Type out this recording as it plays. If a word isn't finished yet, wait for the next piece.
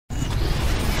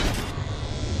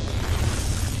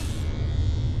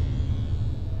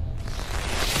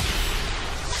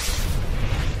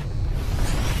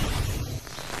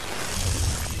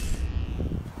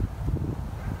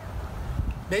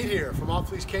Nate here from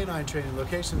Off-Leash Canine Training,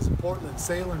 locations in Portland,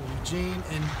 Salem, Eugene,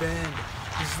 and Bend.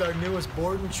 This is our newest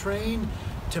board and train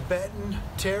Tibetan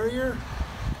Terrier,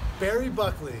 Barry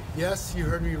Buckley. Yes, you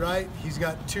heard me right. He's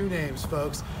got two names,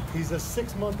 folks. He's a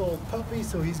 6-month-old puppy,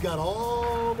 so he's got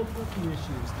all the puppy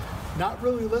issues. Not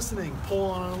really listening,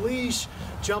 pulling on a leash,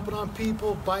 jumping on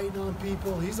people, biting on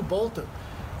people. He's a bolter.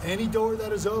 Any door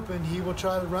that is open, he will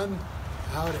try to run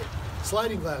out it.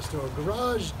 Sliding glass door,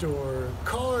 garage door,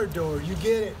 car door, you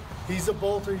get it. He's a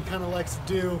bolter. He kind of likes to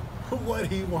do what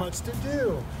he wants to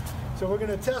do. So we're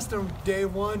going to test him day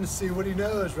one to see what he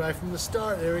knows right from the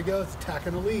start. There he goes,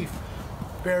 attacking a leaf.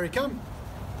 Barry, come.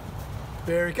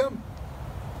 Barry, come.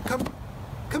 Come.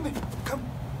 Come here. Come.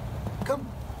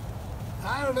 Come.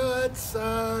 I don't know. It's,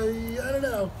 I don't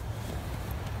know.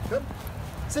 Come.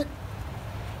 Sit.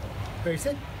 Barry,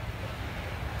 sit.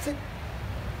 Sit.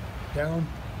 Down.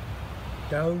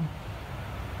 Down.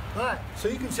 All right, so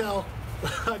you can tell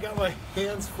I got my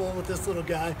hands full with this little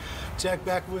guy. Check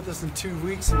back with us in 2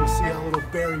 weeks and we'll see how little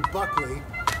Barry Buckley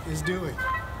is doing.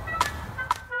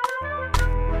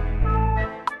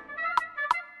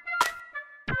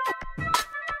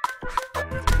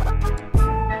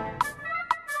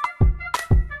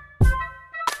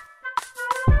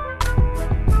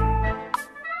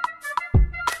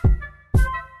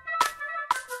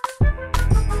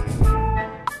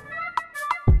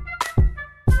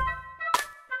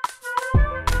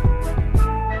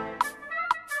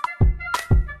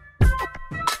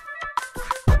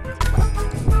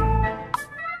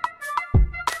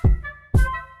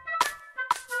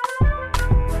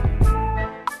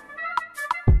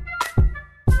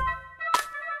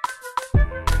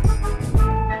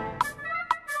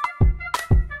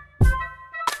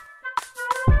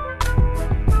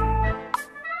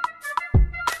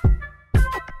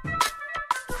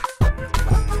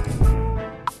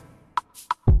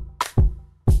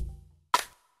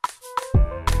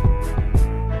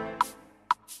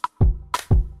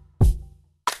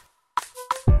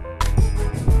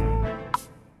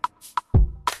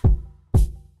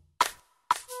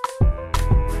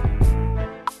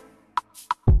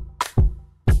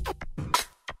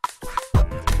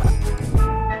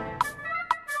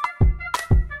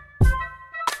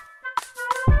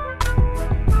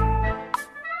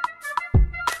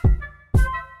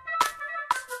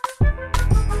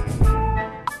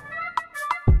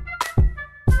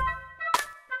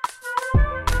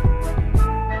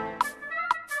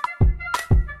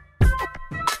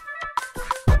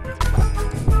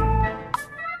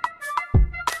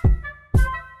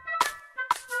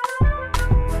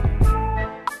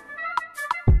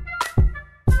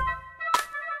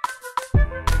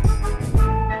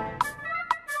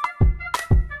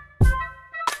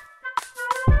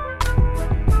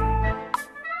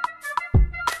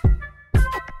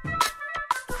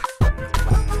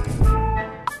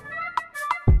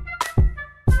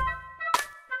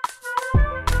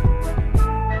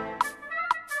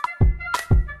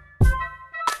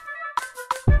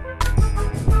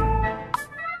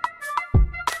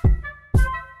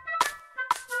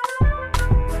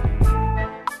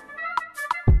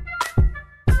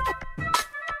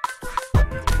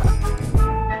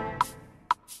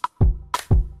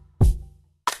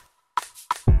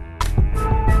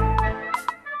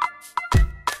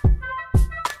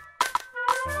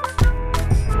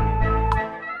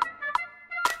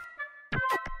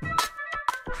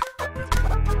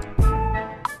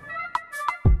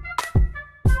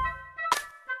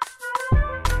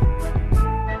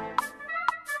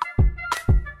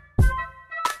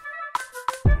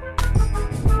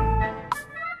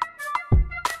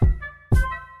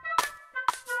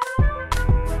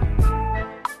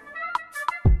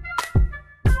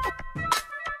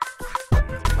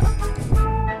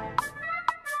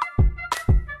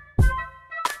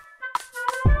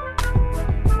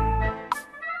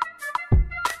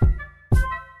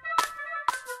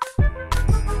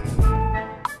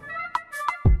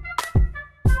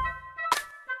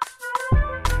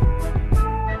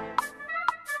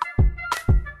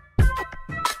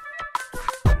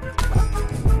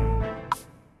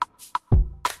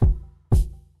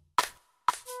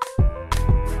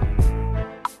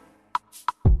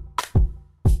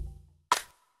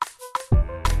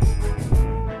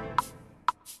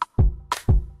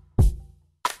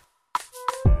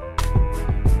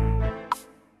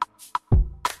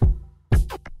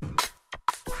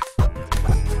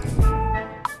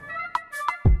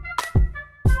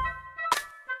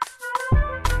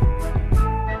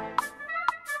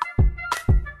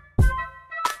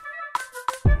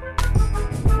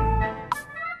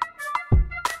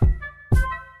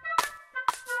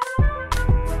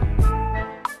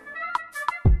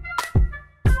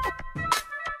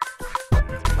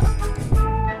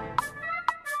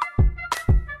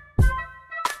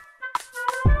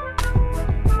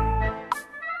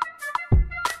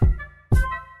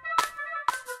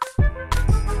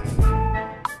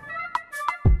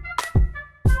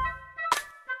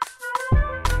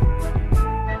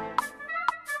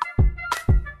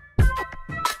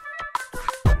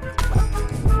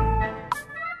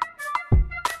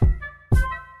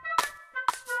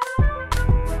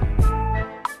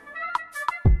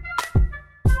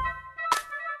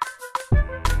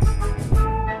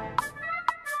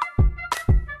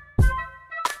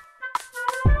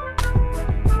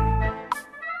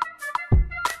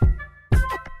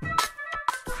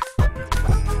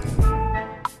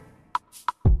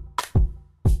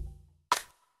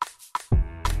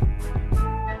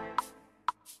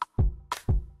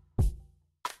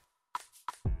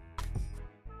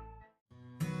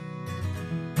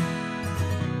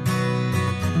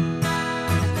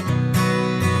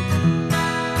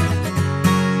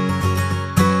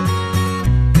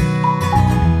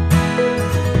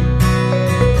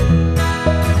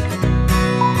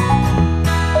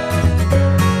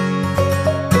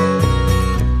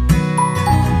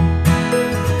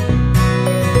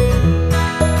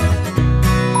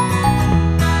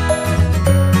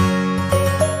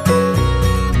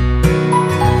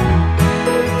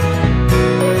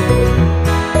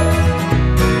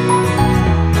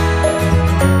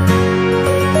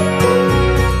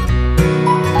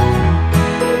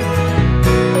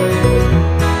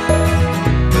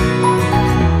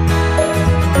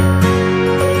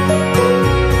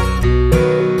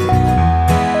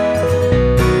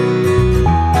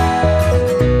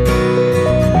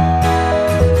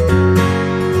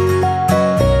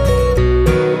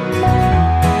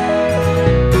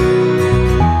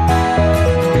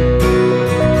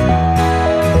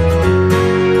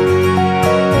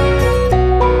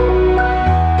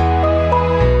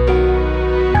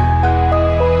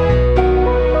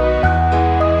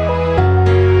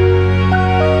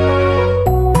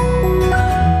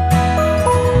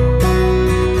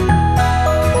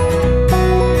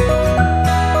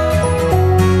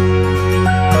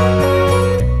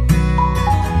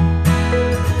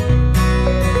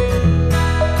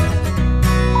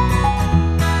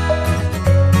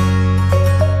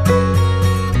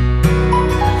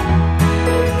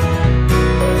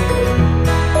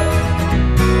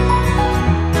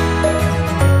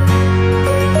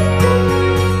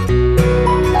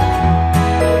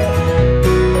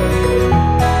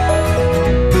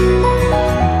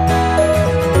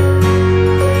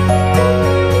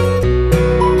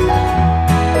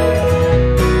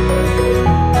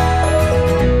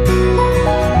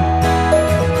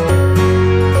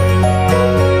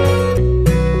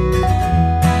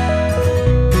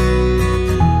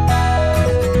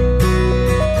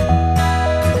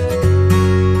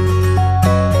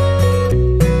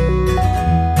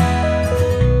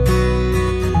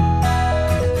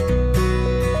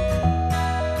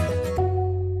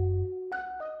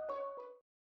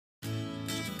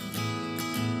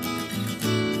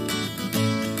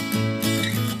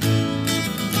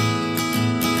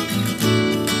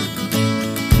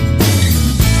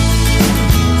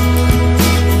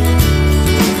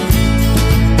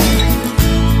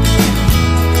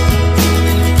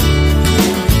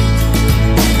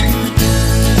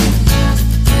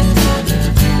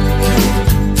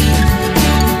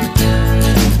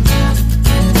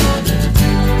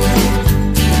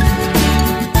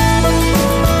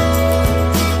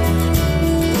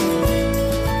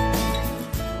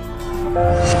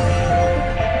 Bye.